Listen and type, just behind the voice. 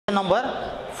number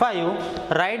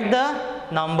 5. Write the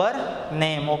number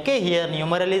name. Okay, here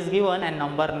numeral is given and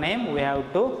number name we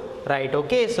have to write.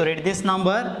 Okay, so read this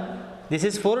number. This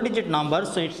is 4-digit number,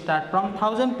 so it start from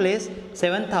 1000 place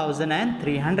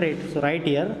 7300. So write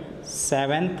here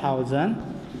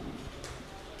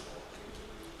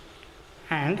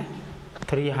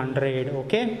 7300.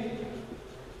 Okay,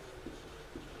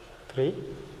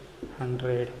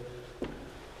 300.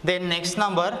 Then next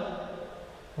number,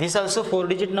 this also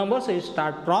 4-digit number, so it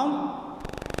start from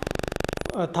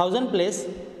 1000 place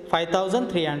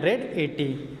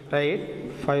 5380.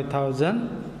 Right,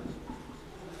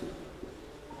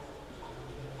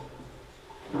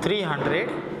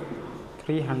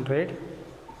 5300.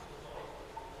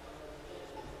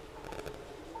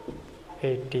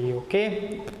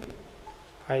 Okay,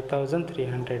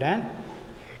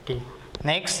 5380.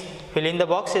 Next, fill in the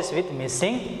boxes with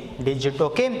missing digit.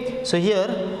 Okay, so here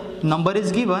number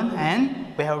is given and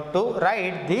we have to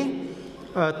write the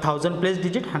 1000 place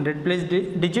digit, 100 place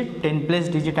digit, 10 place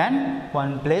digit and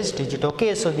 1 place digit.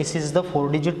 Okay, so this is the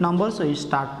 4-digit number, so you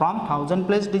start from 1000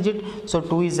 place digit. So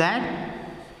 2 is at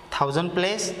 1000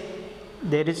 place,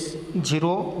 there is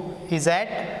 0 is at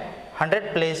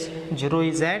 100 place, 0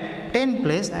 is at 10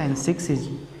 place and 6 is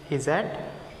at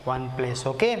 1 place.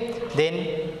 Okay,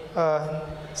 then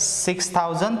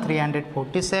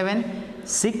 6347,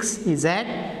 6 is at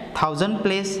 1000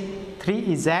 place, 3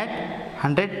 is at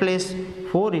 100 place,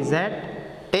 4 is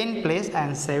at 10 place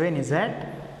and 7 is at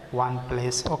 1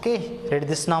 place. Okay, read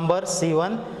this number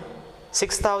C1.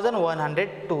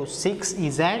 6102, 6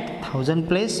 is at 1000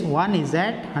 place, 1 is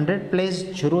at 100 place,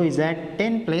 0 is at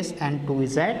 10 place and 2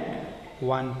 is at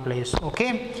 1 place.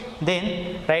 Okay,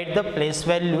 then write the place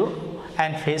value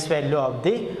and face value of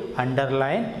the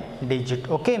underlined digit.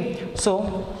 Okay,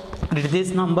 so read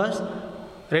these numbers.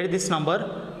 Read this number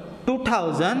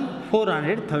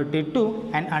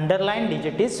 2432 and underlined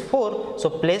digit is 4. So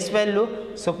place value,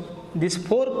 so this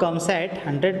 4 comes at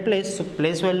 100 place, so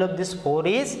place value of this 4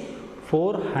 is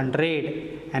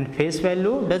 400 and face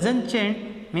value doesn't change,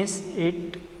 means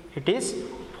it is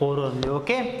 4 only.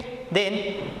 Okay,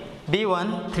 then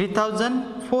B1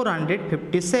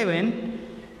 3457,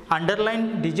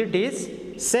 underlined digit is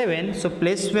 7, so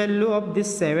place value of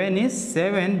this 7 is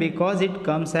 7 because it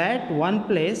comes at 1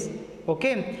 place.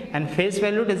 Okay, and face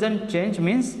value doesn't change,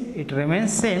 means it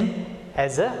remains same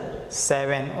as a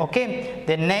 7. Okay,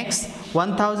 then next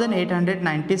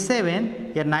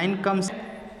 1897, here 9 comes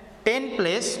 10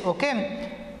 place.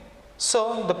 Okay,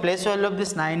 so the place value of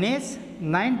this 9 is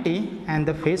 90 and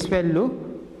the face value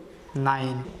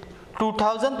 9.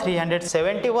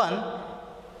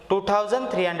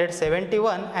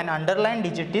 2371 and underlined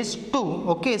digit is 2.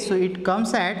 Okay, so it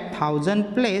comes at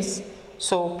 1000 place,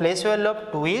 so place value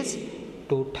of 2 is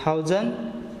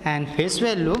 2000 and face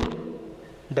value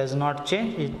does not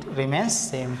change, it remains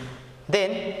same.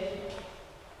 Then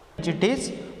digit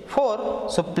is 4,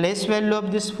 so place value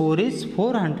of this 4 is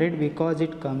 400 because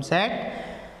it comes at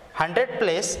 100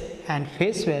 place and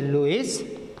face value is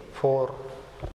 4.